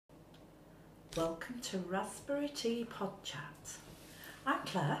Welcome to Raspberry Tea Pod Chat. I'm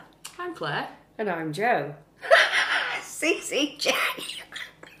Claire. I'm Claire. And I'm Jo. CCJ.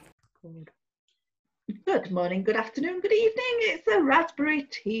 Good morning, good afternoon, good evening. It's a Raspberry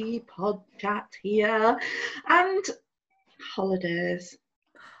Tea Pod Chat here. And holidays.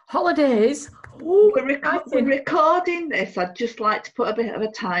 Holidays? Ooh, We're recording this. I'd just like to put a bit of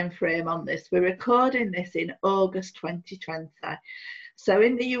a time frame on this. We're recording this in August 2020. So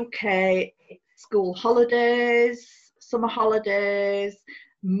in the UK, it's school holidays, summer holidays.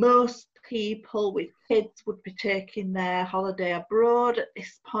 Most people with kids would be taking their holiday abroad at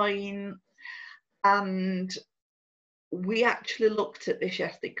this point. And we actually looked at this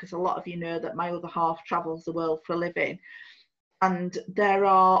yesterday because a lot of you know that my other half travels the world for a living. And there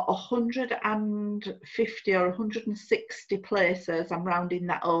are 150 or 160 places, I'm rounding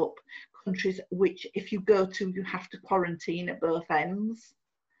that up, countries which if you go to, you have to quarantine at both ends.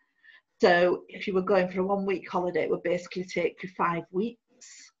 So if you were going for a 1 week holiday, it would basically take you 5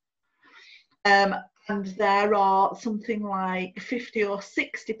 weeks. And there are something like 50 or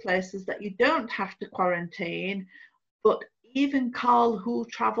 60 places that you don't have to quarantine, but even Carl, who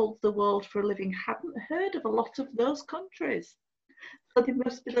travels the world for a living, hadn't heard of a lot of those countries. So they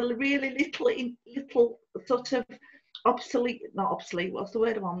must be the really little sort of not obsolete, what's the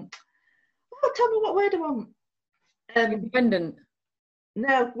word I want? Oh, tell me what word I want. Independent.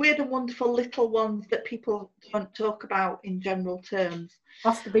 No, weird and wonderful little ones that people don't talk about in general terms.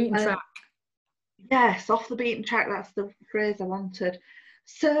 Off the beaten track. Yes, off the beaten track, that's the phrase I wanted.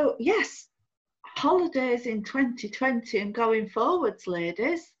 So, yes, holidays in 2020 and going forwards,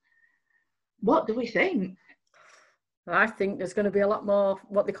 ladies. What do we think? I think there's going to be a lot more,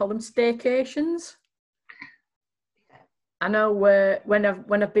 what they call them, staycations. I know when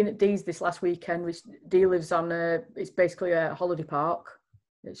I've been at Dee's this last weekend, which Dee lives on, it's basically a holiday park.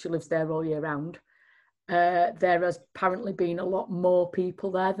 She lives there all year round. There has apparently been a lot more people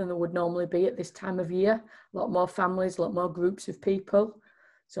there than there would normally be at this time of year. A lot more families, a lot more groups of people.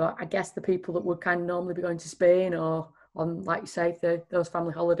 So I guess the people that would kind of normally be going to Spain or on, like you say, those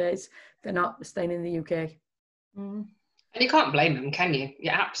family holidays, they're not staying in the UK. And you can't blame them, can you?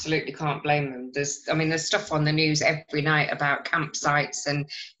 You absolutely can't blame them. There's stuff on the news every night about campsites and,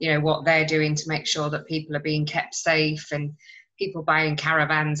 you know, what they're doing to make sure that people are being kept safe and people buying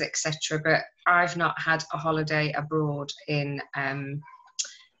caravans, etc. But I've not had a holiday abroad in,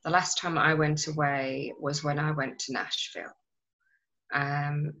 the last time I went away was when I went to Nashville.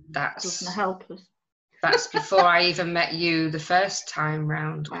 Doesn't help us. That's before I even met you the first time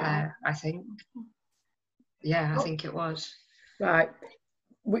round, Claire, I think. Yeah, I think it was. Right.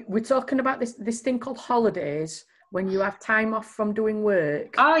 We're talking about this thing called holidays, when you have time off from doing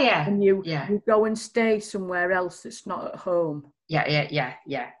work. Oh, yeah. And you go and stay somewhere else that's not at home. Yeah.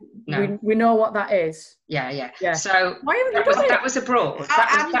 No. We know what that is. Yeah. Why So haven't you done it? that was abroad.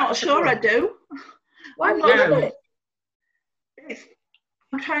 I'm not sure I do. Why haven't you done it?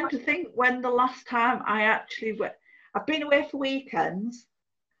 I'm trying to think when the last time I actually went. I've been away for weekends,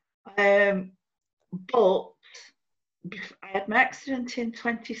 but I had my accident in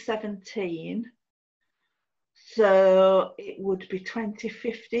 2017, so it would be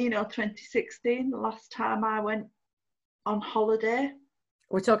 2015 or 2016 the last time I went on holiday.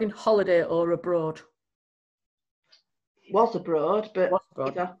 We're talking holiday or abroad? It was abroad, but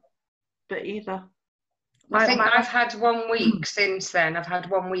either. I think I've had 1 week since then. I've had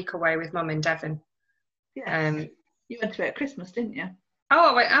 1 week away with Mum in Devon. Yeah. You went away at Christmas, didn't you?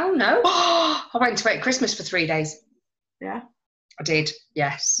 Oh no. I went away at Christmas for 3 days. Yeah. I did,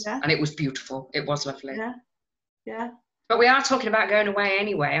 yes. Yeah. And it was beautiful. It was lovely. Yeah. But we are talking about going away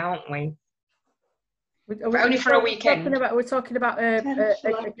anyway, aren't we? Only for a weekend. We're talking about a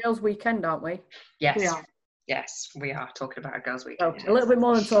girls' weekend, aren't we? Yes. We are. Yes, we are talking about a girls' weekend. Oh, a little bit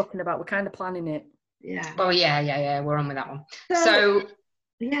more than talking about. We're kind of planning it. Yeah. Oh yeah. We're on with that one. So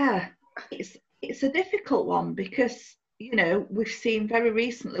yeah, it's a difficult one because, you know, we've seen very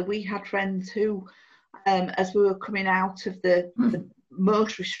recently, we had friends who, as we were coming out of the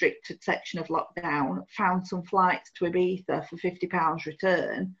most restricted section of lockdown, found some flights to Ibiza for £50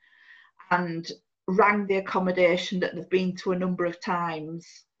 return and rang the accommodation that they've been to a number of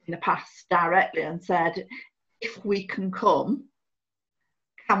times in the past directly and said, if we can come,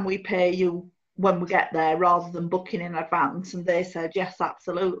 can we pay you when we get there rather than booking in advance? And they said yes,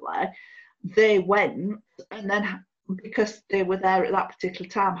 absolutely. They went, and then because they were there at that particular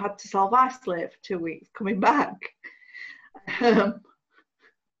time, had to self-isolate for 2 weeks coming back.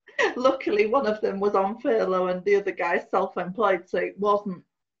 Luckily one of them was on furlough and the other guy's self-employed, so it wasn't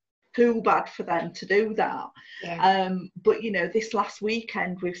too bad for them to do that. But you know, this last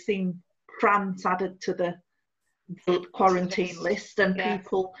weekend we've seen France added to the quarantine list, and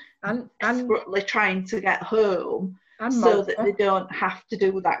people and desperately trying to get home and so Malta. that they don't have to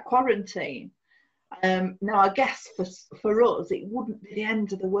do that quarantine. Now, I guess for us, it wouldn't be the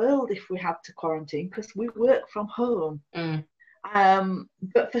end of the world if we had to quarantine, because we work from home.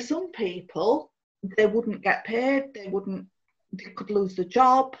 But for some people, they wouldn't get paid. They could lose the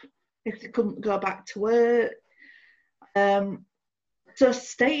job if they couldn't go back to work. So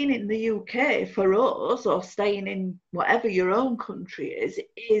staying in the UK for us, or staying in whatever your own country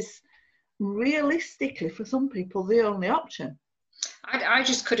is realistically for some people the only option. I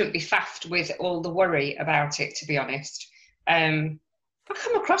just couldn't be faffed with all the worry about it, to be honest. I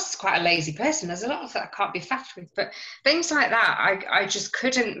come across as quite a lazy person. There's a lot of that I can't be faffed with, but things like that, I just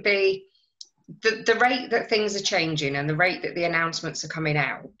couldn't be. The rate that things are changing and the rate that the announcements are coming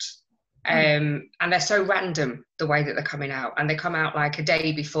out, and they're so random the way that they're coming out, and they come out like a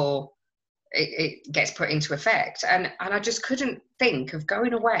day before it gets put into effect, and I just couldn't think of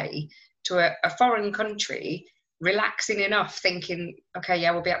going away to a foreign country, relaxing enough, thinking, okay,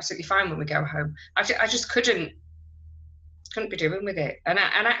 yeah, we'll be absolutely fine when we go home. I just couldn't be doing with it, and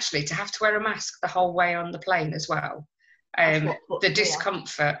actually to have to wear a mask the whole way on the plane as well, the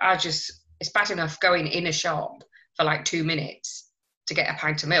discomfort. It's bad enough going in a shop for like 2 minutes to get a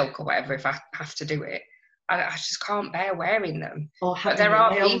pint of milk or whatever if I have to do it. I just can't bear wearing them. But there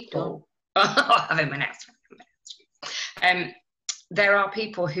are people. Having my nails. There are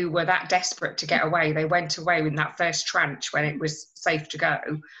people who were that desperate to get away. They went away in that first tranche when it was safe to go.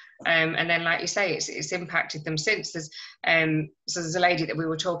 And then, like you say, it's impacted them since. So there's a lady that we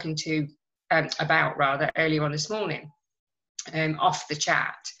were talking to about earlier on this morning, off the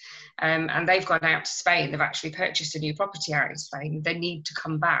chat. And they've gone out to Spain. They've actually purchased a new property out in Spain. They need to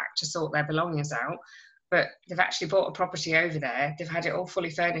come back to sort their belongings out, but they've actually bought a property over there. They've had it all fully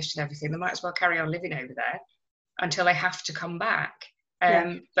furnished and everything. They might as well carry on living over there until they have to come back.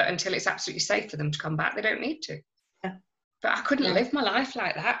 But until it's absolutely safe for them to come back, they don't need to. Yeah. But I couldn't live my life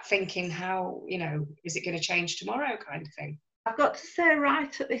like that, thinking how, is it going to change tomorrow kind of thing. I've got to say,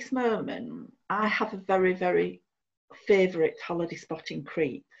 right at this moment, I have a very, very favourite holiday spot in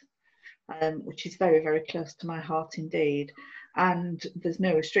Crete, which is very, very close to my heart indeed. And there's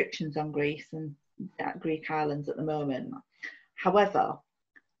no restrictions on Greece and Greek islands at the moment. However,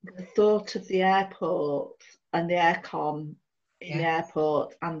 the thought of the airport and the aircon in the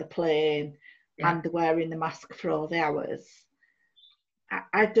airport and the plane and the wearing the mask for all the hours,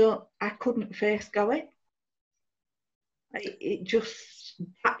 I couldn't face going.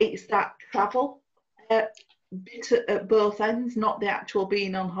 It's that travel bit at both ends, not the actual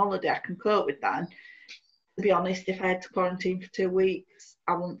being on holiday. I can cope with that. And to be honest, if I had to quarantine for 2 weeks,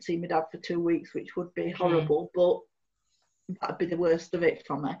 I wouldn't see my dad for 2 weeks, which would be horrible, but that'd be the worst of it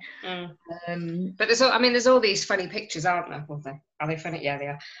for me. But there's all these funny pictures, aren't there? Are they funny? Yeah, they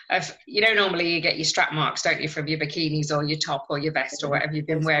are. Of, normally you get your strap marks, don't you, from your bikinis or your top or your vest or whatever you've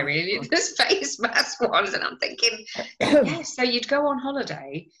been wearing. There's face mask ones, and I'm thinking, so you'd go on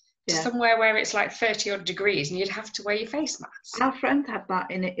holiday to somewhere where it's like 30 odd degrees and you'd have to wear your face mask. Our friend had that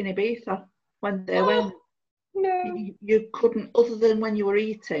in Ibiza when they went. No. You couldn't, other than when you were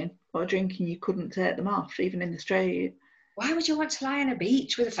eating or drinking, you couldn't take them off, even in the street. Why would you want to lie on a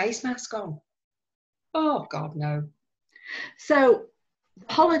beach with a face mask on? Oh, God, no. So,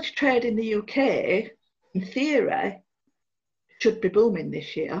 the holiday trade in the UK, in theory, should be booming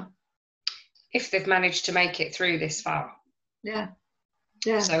this year. If they've managed to make it through this far. Yeah.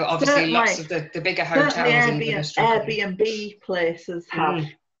 So, obviously, lots of the bigger hotels. Airbnb places have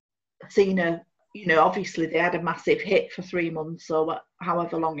seen obviously they had a massive hit for 3 months or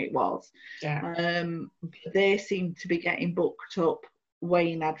however long it was. They seem to be getting booked up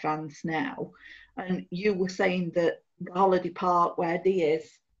way in advance now. And you were saying that the holiday park where Dee is.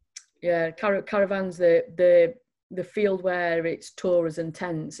 Yeah, caravans, the field where it's tours and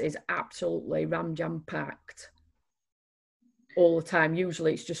tents is absolutely jam packed all the time.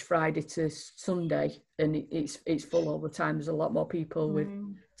 Usually it's just Friday to Sunday, and it's full all the time. There's a lot more people with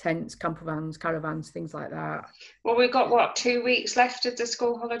tents, camper vans, caravans, things like that. Well, we've got 2 weeks left of the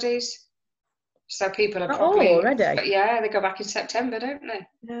school holidays, so people are probably already. Yeah, they go back in September, don't they?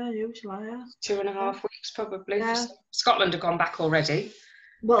 Yeah, usually. 2.5 weeks probably. Yeah. Scotland have gone back already.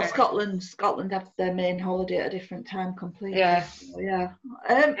 Well, Scotland have their main holiday at a different time completely. Yeah.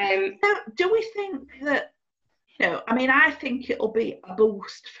 Do we think that? I think it'll be a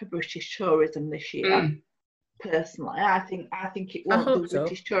boost for British tourism this year. Personally, I think it won't do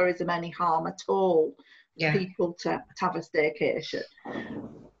British tourism any harm at all. For people to have a staycation.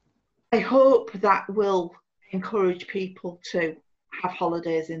 I hope that will encourage people to have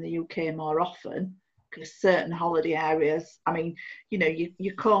holidays in the UK more often, because certain holiday areas, I mean, you know,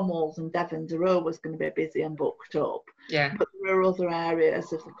 your Cornwalls and Devons are always going to be busy and booked up. Yeah. But there are other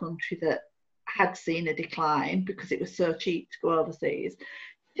areas of the country that had seen a decline because it was so cheap to go overseas.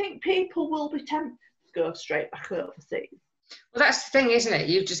 I think people will be tempted to go straight back overseas. Well, that's the thing, isn't it?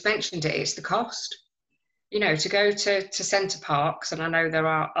 You've just mentioned it. It's the cost. You know, to go to Center Parcs, and I know there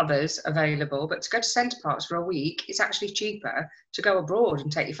are others available, but to go to Center Parcs for a week, it's actually cheaper to go abroad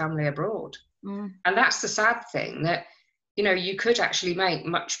and take your family abroad. Mm. And that's the sad thing, that, you know, you could actually make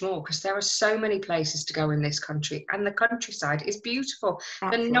much more, because there are so many places to go in this country, and the countryside is beautiful.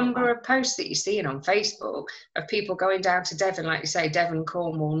 Absolutely. The number of posts that you're seeing on Facebook of people going down to Devon, like you say, Devon,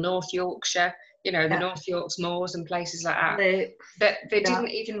 Cornwall, North Yorkshire, you know, the North Yorks moors and places like that, that they didn't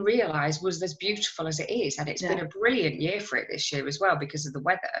even realise was as beautiful as it is. And it's been a brilliant year for it this year as well, because of the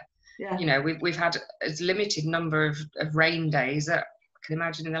weather. Yeah. You know, we've had a limited number of rain days that I can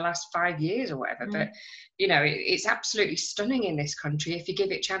imagine in the last 5 years or whatever. But, you know, it's absolutely stunning in this country if you give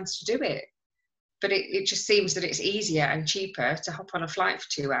it a chance to do it. But it just seems that it's easier and cheaper to hop on a flight for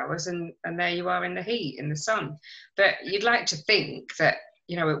 2 hours and there you are in the heat, in the sun. But you'd like to think that,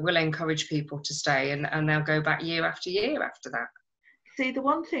 you know, it will encourage people to stay, and they'll go back year after year after that. See, the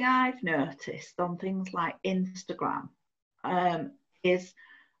one thing I've noticed on things like Instagram is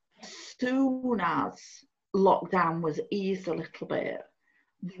as soon as lockdown was eased a little bit,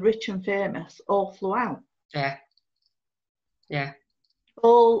 the rich and famous all flew out. Yeah. Yeah.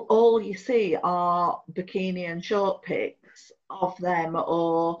 All you see are bikini and short pics of them,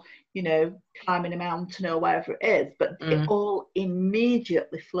 or, you know, climbing a mountain or wherever it is, but they all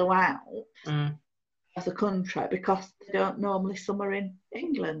immediately flew out as a country because they don't normally summer in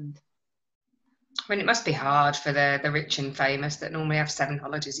England. I mean, it must be hard for the rich and famous that normally have 7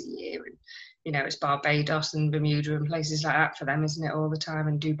 holidays a year, and, you know, it's Barbados and Bermuda and places like that for them, isn't it, all the time,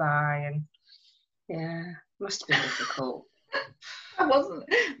 and Dubai, and must be difficult.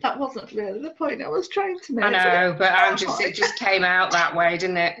 That wasn't really the point I was trying to make. I know, but it just came out that way,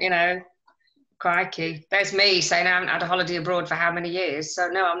 didn't it? You know, crikey. There's me saying I haven't had a holiday abroad for how many years, so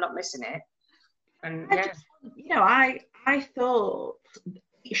no, I'm not missing it. And you know, I thought,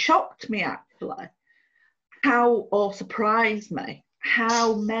 it shocked me actually, or surprised me,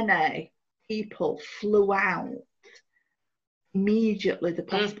 how many people flew out immediately the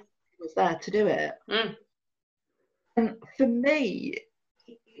passport was there to do it. And for me,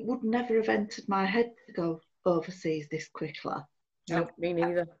 it would never have entered my head to go overseas this quickly. No, me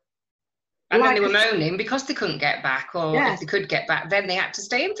neither. And then they were moaning because they couldn't get back, or Yeah. if they could get back, then they had to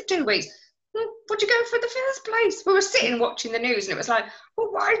stay in for 2 weeks. What'd you go for in the first place? We were sitting watching the news and it was like,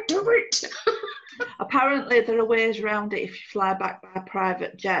 well, why do it? Apparently there are ways around it if you fly back by a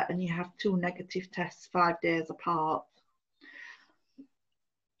private jet and you have 2 negative tests 5 days apart.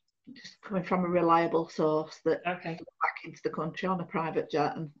 Just coming from a reliable source that flew back into the country on a private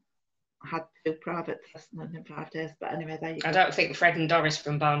jet and had 2 private tests in 5 days. But anyway, there you go. I don't think Fred and Doris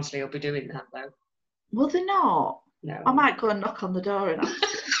from Barnsley will be doing that though. Will they not? No. I might go and knock on the door and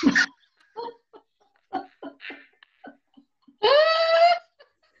ask.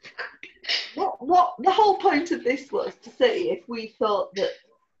 What the whole point of this was to see if we thought that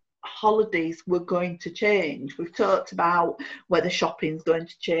holidays were going to change. We've talked about whether shopping's going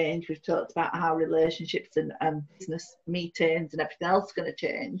to change. We've talked about how relationships and business meetings and everything else is going to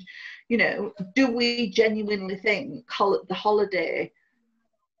change. You know, do we genuinely think the holiday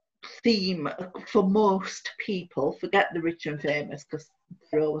theme for most people, forget the rich and famous because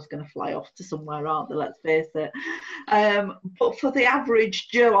they're always going to fly off to somewhere, aren't they? Let's face it. But for the average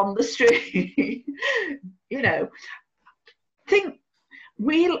Joe on the street, you know, I think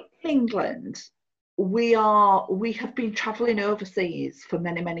we in England, we have been travelling overseas for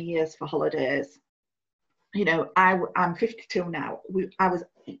many, many years for holidays. You know, I'm 52 now. I was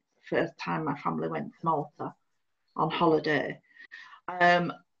the first time my family went to Malta on holiday.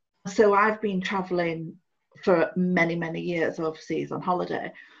 So I've been travelling for many, many years overseas on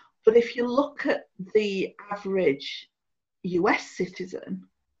holiday. But if you look at the average US citizen,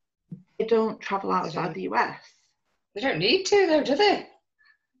 they don't travel outside the US. They don't need to though, do they?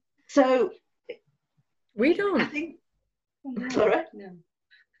 So we don't. I think. Sorry? No.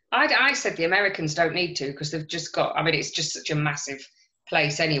 I said the Americans don't need to because they've just got, I mean, it's just such a massive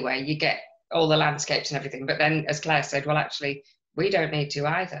place anyway. You get all the landscapes and everything. But then, as Claire said, well, actually, we don't need to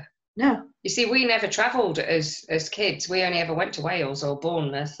either. No. You see, we never travelled as kids. We only ever went to Wales or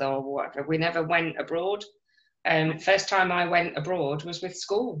Bournemouth or whatever. We never went abroad. First time I went abroad was with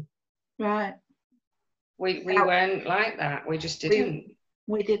school. Right. We weren't like that. We just didn't.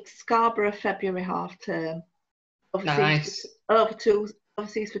 We did Scarborough February half term, Nice.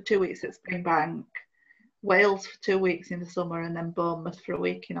 Overseas for 2 weeks at Springbank, Wales for 2 weeks in the summer, and then Bournemouth for a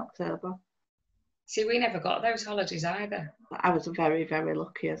week in October. See, we never got those holidays either. I was very, very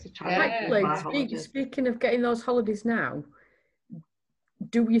lucky as a child. Yeah. with my Like, holidays. speaking of getting those holidays now,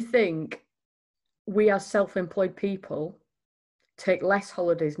 do you think we as self-employed people take less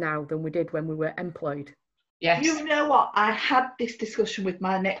holidays now than we did when we were employed? Yes. You know what? I had this discussion with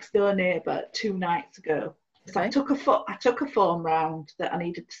my next door neighbour 2 nights ago. So Okay. I took a form round that I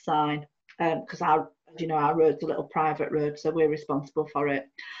needed to sign because our road's a little private road, so we're responsible for it.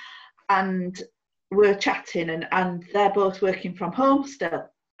 And we're chatting, and they're both working from home still.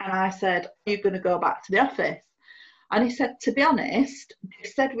 And I said, "Are you going to go back to the office?" And he said, "To be honest, they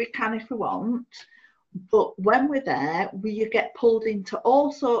said we can if we want, but when we're there, you get pulled into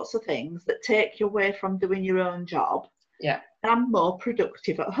all sorts of things that take you away from doing your own job. Yeah. And I'm more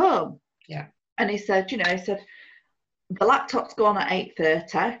productive at home." Yeah. And he said, the laptops go on at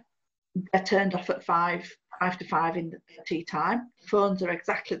 8:30. They're turned off at 5 to 5 in the tea time. Phones are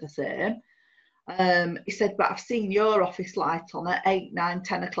exactly the same. He said, "But I've seen your office light on at 8, 9,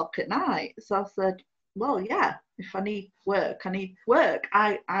 10 o'clock at night." So I said, "Well, yeah, if I need work, I need work.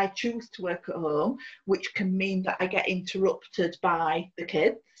 I choose to work at home, which can mean that I get interrupted by the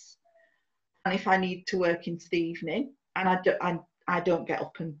kids. And if I need to work into the evening, and I don't get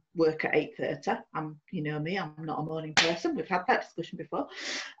up and work at 8:30. You know me, I'm not a morning person. We've had that discussion before."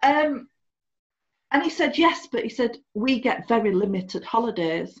 And he said, "Yes, but he said, we get very limited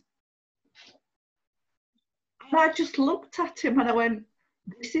holidays." And I just looked at him and I went,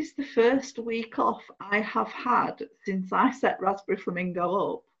 "This is the first week off I have had since I set Raspberry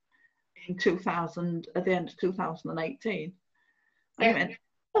Flamingo up in at the end of 2018. And he went,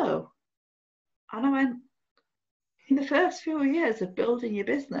 "Oh." And I went, "In the first few years of building your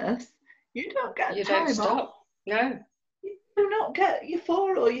business, you don't get You time don't stop. off. No. You do not get your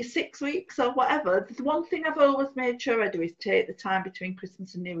 4 or your 6 weeks or whatever." The one thing I've always made sure I do is take the time between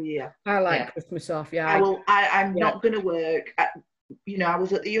Christmas and New Year. I like Yeah. Christmas off, yeah. I'm Yeah. not going to work. I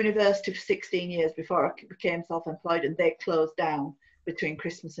was at the university for 16 years before I became self-employed, and they closed down between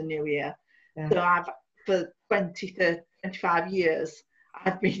Christmas and New Year. Yeah. So for 20, 30, 25 years,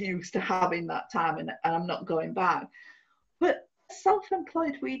 I've been used to having that time, and I'm not going back. But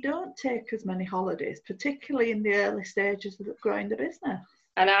self-employed, we don't take as many holidays, particularly in the early stages of growing the business.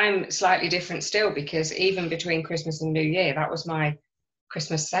 And I'm slightly different still, because even between Christmas and New Year, that was my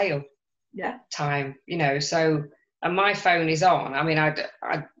Christmas sale Yeah. time, so, and my phone is on. I mean,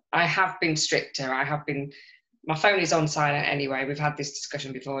 I have been stricter. My phone is on silent anyway. We've had this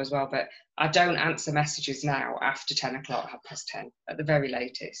discussion before as well, but I don't answer messages now after 10 o'clock, 10:30 at the very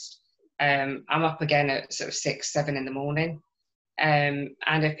latest. I'm up again at sort of 6, 7 in the morning. And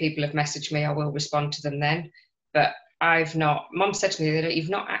if people have messaged me, I will respond to them then. But Mum said to me that you've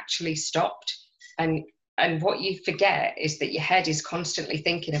not actually stopped. And what you forget is that your head is constantly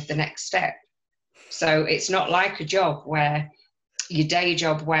thinking of the next step. So it's not like a job where your day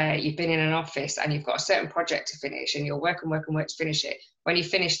job where you've been in an office and you've got a certain project to finish and you'll work to finish it. When you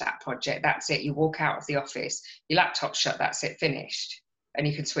finish that project, that's it. You walk out of the office, your laptop's shut, that's it, finished. And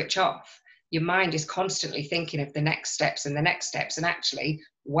you can switch off. Your mind is constantly thinking of the next steps and actually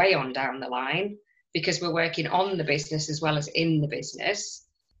way on down the line, because we're working on the business as well as in the business.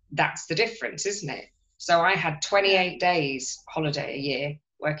 That's the difference, isn't it? So I had 28 days holiday a year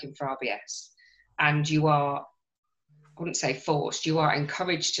working for RBS, and you are, I wouldn't say forced, you are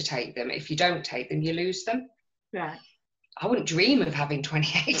encouraged to take them. If you don't take them, you lose them. Right. I wouldn't dream of having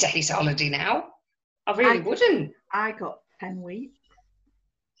 28 days holiday now. I really wouldn't. I got 10 weeks.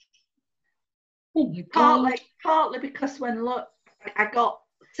 Oh my God. Partly because I got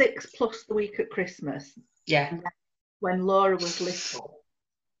 6 plus the week at Christmas. Yeah. When Laura was little,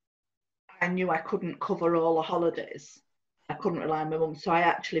 I knew I couldn't cover all the holidays. I couldn't rely on my mum, so I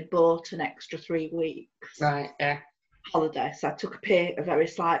actually bought an extra 3 weeks. Right, yeah. Holiday. So I took a very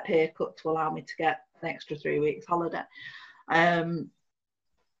slight pay cut to allow me to get an extra 3 weeks holiday.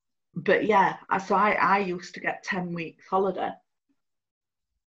 But yeah, so I used to get 10 weeks holiday.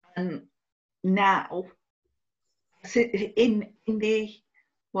 And now, in the,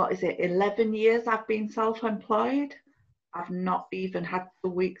 11 years I've been self-employed, I've not even had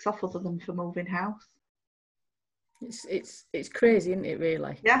 2 weeks off other than for moving house. It's crazy, isn't it,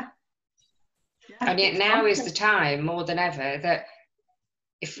 really? Yeah. And yet now is the time more than ever that,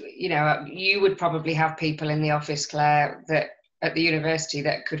 if you would probably have people in the office, Claire, that at the university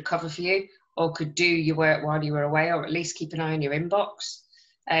that could cover for you or could do your work while you were away, or at least keep an eye on your inbox.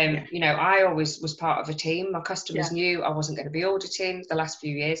 I always was part of a team. My customers knew I wasn't going to be auditing the last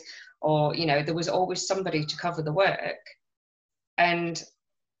few years. or, you know, there was always somebody to cover the work. And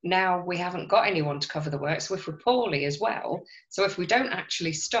now we haven't got anyone to cover the work. So if we're poorly as well, so if we don't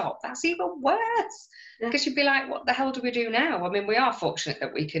actually stop, that's even worse. Because you'd be like, what the hell do we do now? I mean, we are fortunate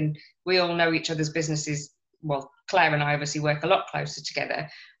that we all know each other's businesses. Well, Claire and I obviously work a lot closer together,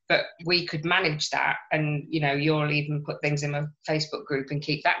 but we could manage that. And, you know, you'll even put things in a Facebook group and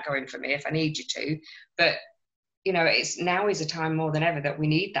keep that going for me if I need you to. But, you know, now is a time more than ever that we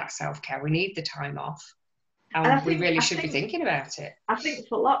need that self-care. We need the time off. And we really should be thinking about it. I think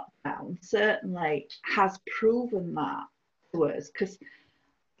the lockdown certainly has proven that to us, because,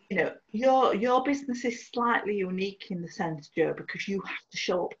 you know, your business is slightly unique in the sense, Jo, because you have to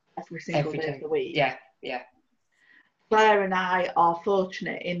show up every single day of the week. Yeah. Claire and I are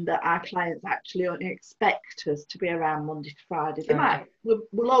fortunate in that our clients actually only expect us to be around Monday to Friday.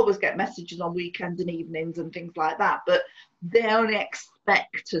 We'll always get messages on weekends and evenings and things like that, but they only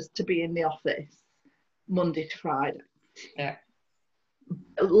expect us to be in the office Monday to Friday. Yeah.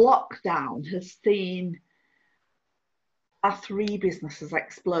 Lockdown has seen our 3 businesses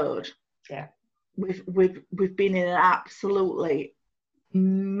explode. Yeah. We've been in an absolutely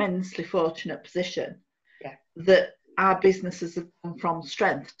immensely fortunate position. Yeah. That our businesses have gone from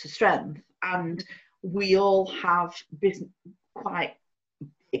strength to strength, and we all have quite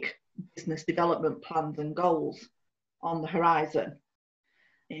big business development plans and goals on the horizon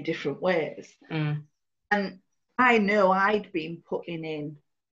in different ways. And I know I'd been putting in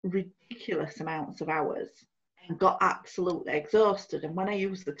ridiculous amounts of hours and got absolutely exhausted. And when I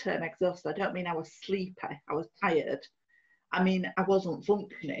use the term exhausted, I don't mean I was sleepy, I was tired. I mean, I wasn't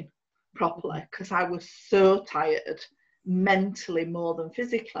functioning properly because I was so tired, mentally more than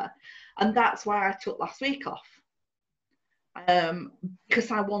physically. And that's why I took last week off,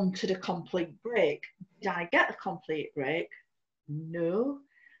 because I wanted a complete break. Did I get a complete break? No,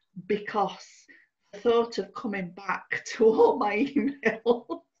 because the thought of coming back to all my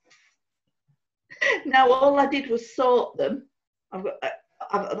emails. Now, all I did was sort them.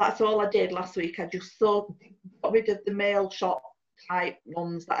 That's all I did last week. I just got rid of the mail shot type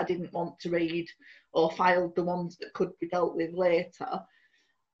ones that I didn't want to read, or filed the ones that could be dealt with later.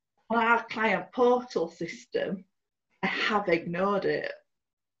 On our client portal system, I have ignored it.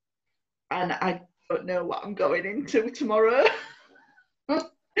 And I don't know what I'm going into tomorrow.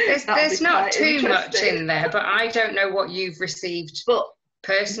 There's not too much in there, but I don't know what you've received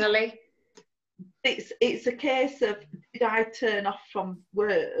personally. It's a case of, did I turn off from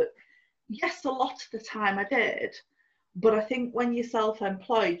work? Yes, a lot of the time I did. But I think when you're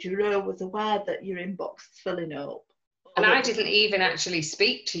self-employed, you're always aware that your inbox is filling up. And I didn't even actually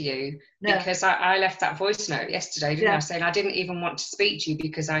speak to you because I left that voice note yesterday, didn't I? Saying I didn't even want to speak to you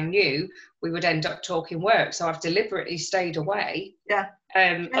because I knew we would end up talking work. So I've deliberately stayed away.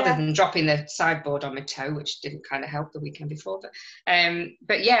 Other than dropping the sideboard on my toe, which didn't kind of help the weekend before.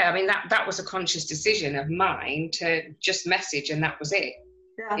 But yeah, I mean, that was a conscious decision of mine to just message, and that was it.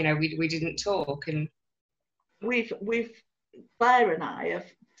 Yeah. You know, we didn't talk. And we've Claire and I have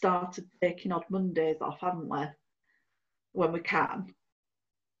started taking odd Mondays off, haven't we? When we can.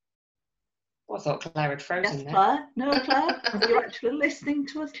 Well, I thought Claire had frozen there. Claire? No, Claire? Are you actually listening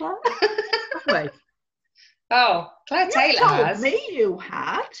to us, Claire? Wait. Oh, Claire Taylor has. You told me you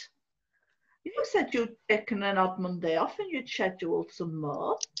had. You said you'd taken an odd Monday off and you'd scheduled some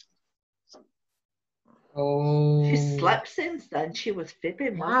more. Oh. She slept since then. She was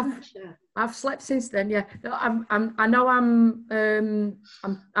fibbing, wasn't she? I've slept since then. Yeah. No, I know I'm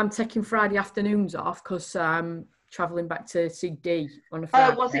taking Friday afternoons off because I'm travelling back to see Dee on a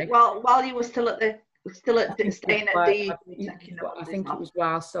Friday. Was it while you were still at staying at Dee? I think it was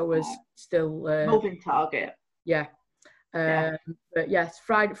whilst I was still moving target. Yeah. But yes,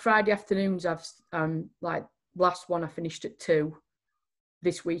 Friday afternoons. I've like last one I finished at 2.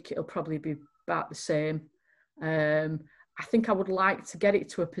 This week it'll probably be about the same. I think I would like to get it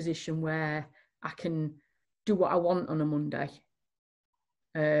to a position where I can do what I want on a Monday.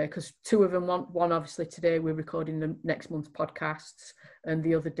 Because 2 of them want one. Obviously today we're recording the next month's podcasts, and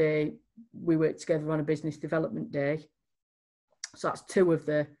the other day we work together on a business development day. So that's 2 of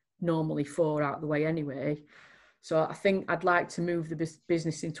the normally 4 out of the way anyway. So I think I'd like to move the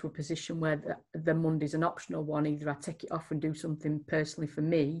business into a position where the Monday's an optional one. Either I take it off and do something personally for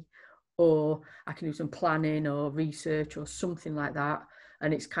me, or I can do some planning or research or something like that.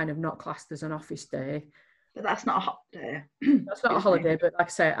 And it's kind of not classed as an office day. But that's not a hot day. That's not a holiday, but like I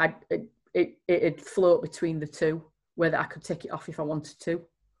say, it'd float between the 2, whether I could take it off if I wanted to.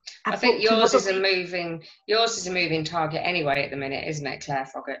 I think booked yours is another a moving target anyway at the minute, isn't it, Claire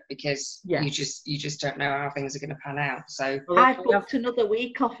Foggett? Because Yeah. you just don't know how things are going to pan out. So I've booked another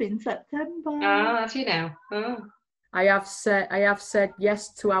week off in September. have you now? Oh. I have said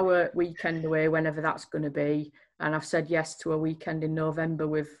yes to our weekend away whenever that's going to be, and I've said yes to a weekend in November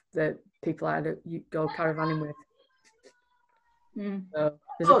with the people I go caravanning with. So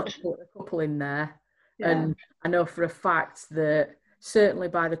there's a couple in there, and I know for a fact that certainly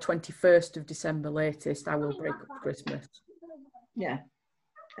by the 21st of December latest, I will break up for Christmas. Yeah.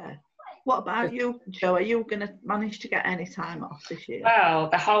 What about you, Jo? Are you going to manage to get any time off this year? Well,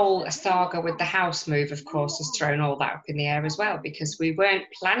 the whole saga with the house move, of course, has thrown all that up in the air as well, because we weren't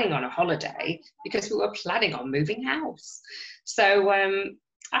planning on a holiday, because we were planning on moving house. So I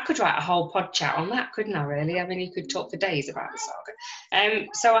could write a whole pod chat on that, couldn't I, really? I mean, you could talk for days about the saga.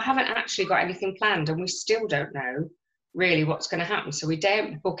 So I haven't actually got anything planned, and we still don't know really what's going to happen. So we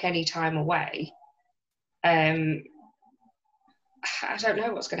don't book any time away. I don't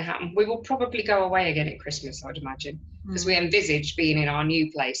know what's going to happen. We will probably go away again at Christmas, I'd imagine, because we envisage being in our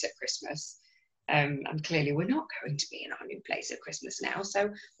new place at Christmas. And clearly we're not going to be in our new place at Christmas now,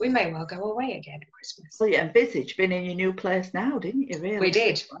 so we may well go away again at Christmas. Well, you envisaged being in your new place now, didn't you, really? We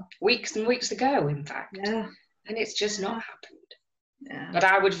did, weeks and weeks ago, in fact. Yeah. And it's just not happened. Yeah. But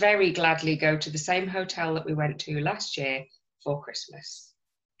I would very gladly go to the same hotel that we went to last year for Christmas.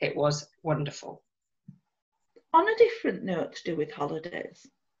 It was wonderful. On a different note to do with holidays,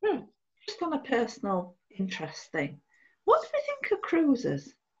 just on a personal interest thing, what do we think of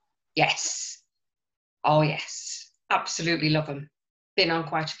cruises? Yes. Oh, yes. Absolutely love them. Been on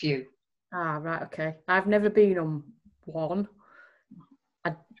quite a few. Ah, right, okay. I've never been on one.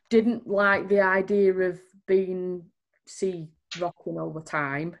 I didn't like the idea of being sea rocking all the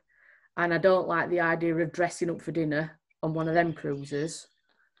time, and I don't like the idea of dressing up for dinner on one of them cruises.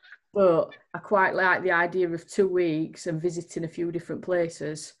 But I quite like the idea of 2 weeks and visiting a few different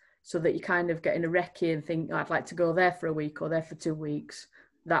places, so that you kind of get in a recce and think, I'd like to go there for a week or there for 2 weeks.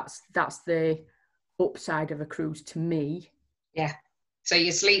 That's the upside of a cruise to me. Yeah. So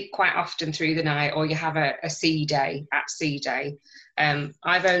you sleep quite often through the night, or you have a sea day at sea day.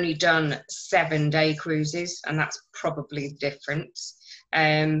 I've only done 7-day cruises, and that's probably the difference.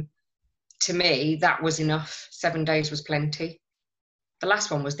 To me, that was enough. 7 days was plenty. The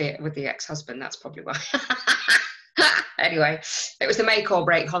last one was with the ex-husband. That's probably why. Anyway, it was the make or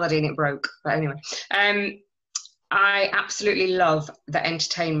break holiday, and it broke. But anyway, I absolutely love the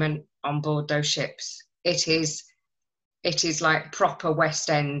entertainment on board those ships. It is like proper West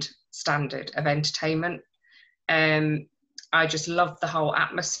End standard of entertainment. I just love the whole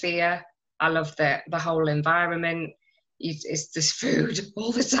atmosphere. I love the whole environment. It's this food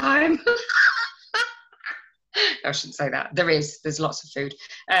all the time. I shouldn't say that. There's lots of food.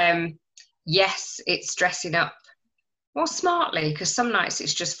 Yes, it's dressing up, well, smartly, because some nights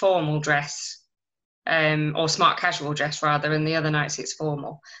it's just formal dress, or smart casual dress rather, and the other nights it's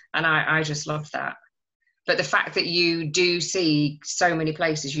formal. And I just love that. But the fact that you do see so many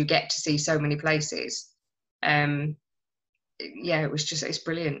places, you get to see so many places, yeah, it's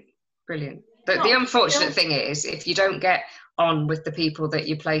brilliant. But the unfortunate thing is, if you don't get on with the people that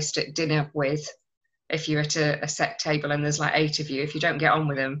you placed at dinner with, if you're at a set table and there's like 8 of you, if you don't get on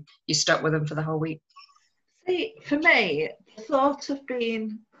with them, you're stuck with them for the whole week. See, for me, the thought of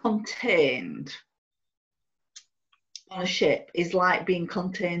being contained on a ship is like being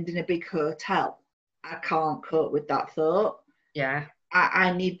contained in a big hotel. I can't cope with that thought. Yeah.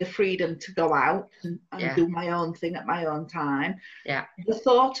 I need the freedom to go out and do my own thing at my own time. Yeah. The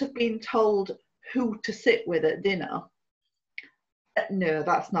thought of being told who to sit with at dinner, no,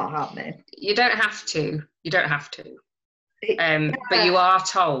 that's not happening. You don't have to. But you are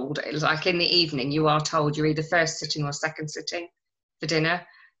told, like in the evening, you are told you're either first sitting or second sitting for dinner.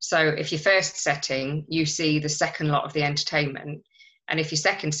 So if you're first sitting, you see the second lot of the entertainment. And if you're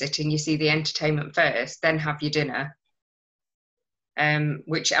second sitting, you see the entertainment first, then have your dinner.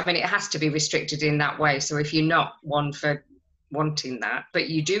 Which, I mean, it has to be restricted in that way. So if you're not one for wanting that, but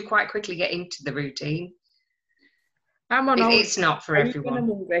you do quite quickly get into the routine. It's not for everyone. When I'm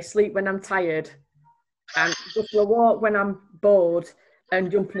hungry, sleep when I'm tired, and go for a walk when I'm bored,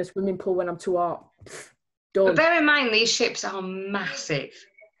 and jump in a swimming pool when I'm too hot. Done. But bear in mind, these ships are massive.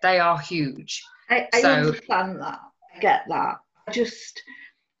 They are huge. I understand that. I get that. I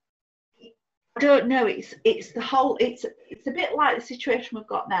don't know. It's a bit like the situation we've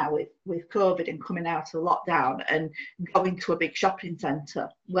got now with COVID and coming out of lockdown and going to a big shopping centre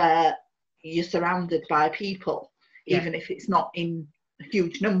where you're surrounded by people. Even if it's not in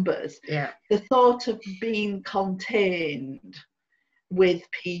huge numbers. Yeah. The thought of being contained with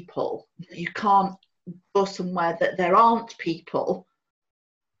people. You can't go somewhere that there aren't people.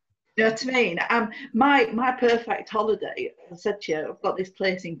 You know what I mean? My perfect holiday, as I said to you, I've got this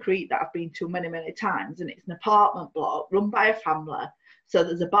place in Crete that I've been to many, many times, and it's an apartment block run by a family. So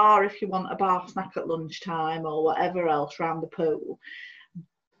there's a bar if you want a bar snack at lunchtime or whatever else around the pool.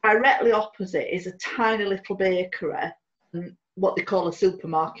 Directly opposite is a tiny little bakery, and what they call a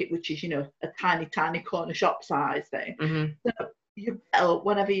supermarket, which is, you know, a tiny, tiny corner shop size thing. Mm-hmm. So you get up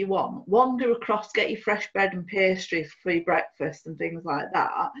whenever you want, wander across, get your fresh bread and pastries for your breakfast and things like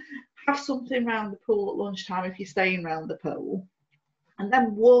that. Have something around the pool at lunchtime if you're staying around the pool, and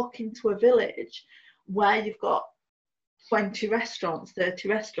then walk into a village where you've got 20 restaurants, 30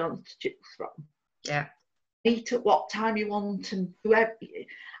 restaurants to choose from. Yeah. Eat at what time you want and do everything.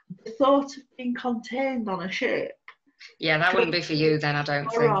 The thought of being contained on a ship. Yeah, that wouldn't be for you then, I don't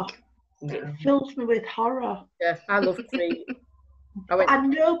Horror. think. No. It fills me with horror. Yeah, I love Crete. I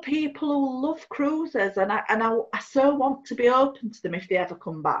know people who love cruises, and I so want to be open to them if they ever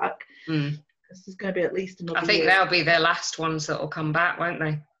come back. Mm. Because there's going to be at least another I think year. they'll be their last ones that will come back, won't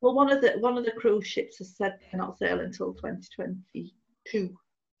they? Well, one of the cruise ships has said they're not sailing until 2022.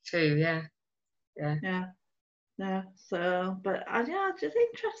 Yeah. Yeah. So, but yeah, it's just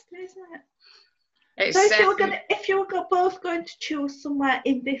interesting, isn't it? It's So if you were both going to choose somewhere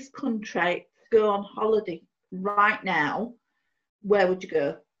in this country to go on holiday right now, where would you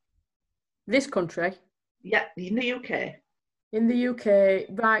go? This country? Yeah, in the UK. In the UK,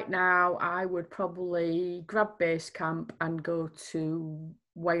 right now, I would probably grab base camp and go to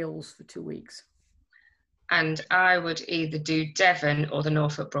Wales for 2 weeks. And I would either do Devon or the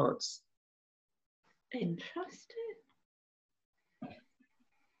Norfolk Broads. Interesting.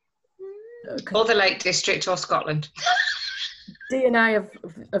 Or the Lake District or Scotland. Dee and I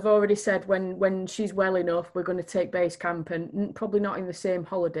have already said when she's well enough, we're going to take base camp, and probably not in the same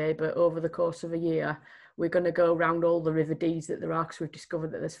holiday, but over the course of a year, we're going to go around all the River Dees that there are, because we've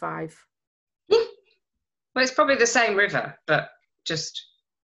discovered that there's 5. Well, it's probably the same river, but just...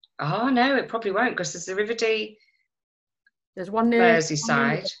 Oh, no, it probably won't, because there's the River Dee. There's one near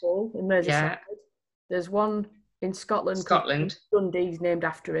Merseyside. In Merseyside. Yeah. There's one in Scotland. Scotland. Dundee's named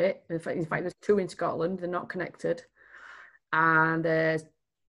after it. In fact, there's 2 in Scotland. They're not connected. And there's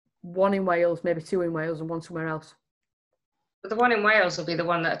 1 in Wales, maybe 2 in Wales, and 1 somewhere else. But the one in Wales will be the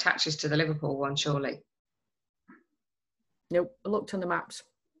one that attaches to the Liverpool one, surely. Nope, I looked on the maps.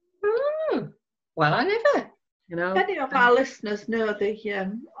 Well, I never. You know, If any of our listeners know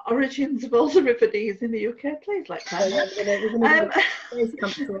the origins of all the River Dees in the UK, please let us know.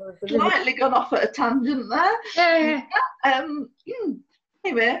 Slightly gone off at a tangent there. Yeah.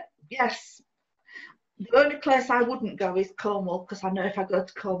 Anyway, yes. The only place I wouldn't go is Cornwall, because I know if I go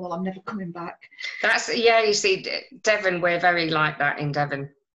to Cornwall, I'm never coming back. You see, Devon, we're very like that in Devon.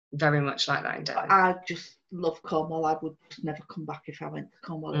 Very much like that in Devon. I just love Cornwall. I would just never come back if I went to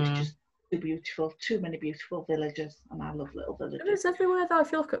Cornwall. It's just too beautiful, too many beautiful villages, and I love little villages. It's everywhere though.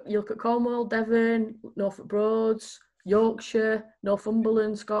 If you look at Cornwall, Devon, Norfolk Broads, Yorkshire,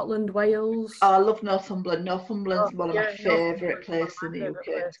 Northumberland, Scotland, Wales. Oh, I love Northumberland. Northumberland's one of my favourite places in the UK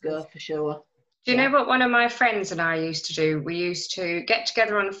to go, for sure. Do you know what one of my friends and I used to do? We used to get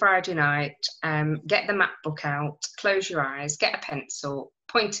together on a Friday night, get the map book out, close your eyes, get a pencil,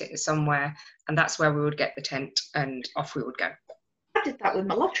 point it somewhere, and that's where we would get the tent, and off we would go. I did that with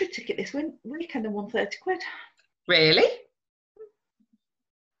my lottery ticket this weekend and won 30 quid. Really?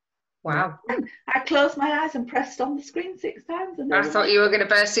 Wow. I closed my eyes and pressed on the screen 6 times. And I thought you were going to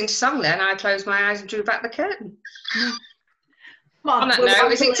burst into song then. I closed my eyes and drew back the curtain. On that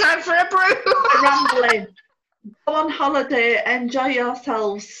note, is it time for a brew? Rambling. Go on holiday, enjoy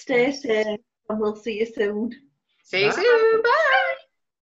yourselves, stay safe, and we'll see you soon. See you soon. Bye.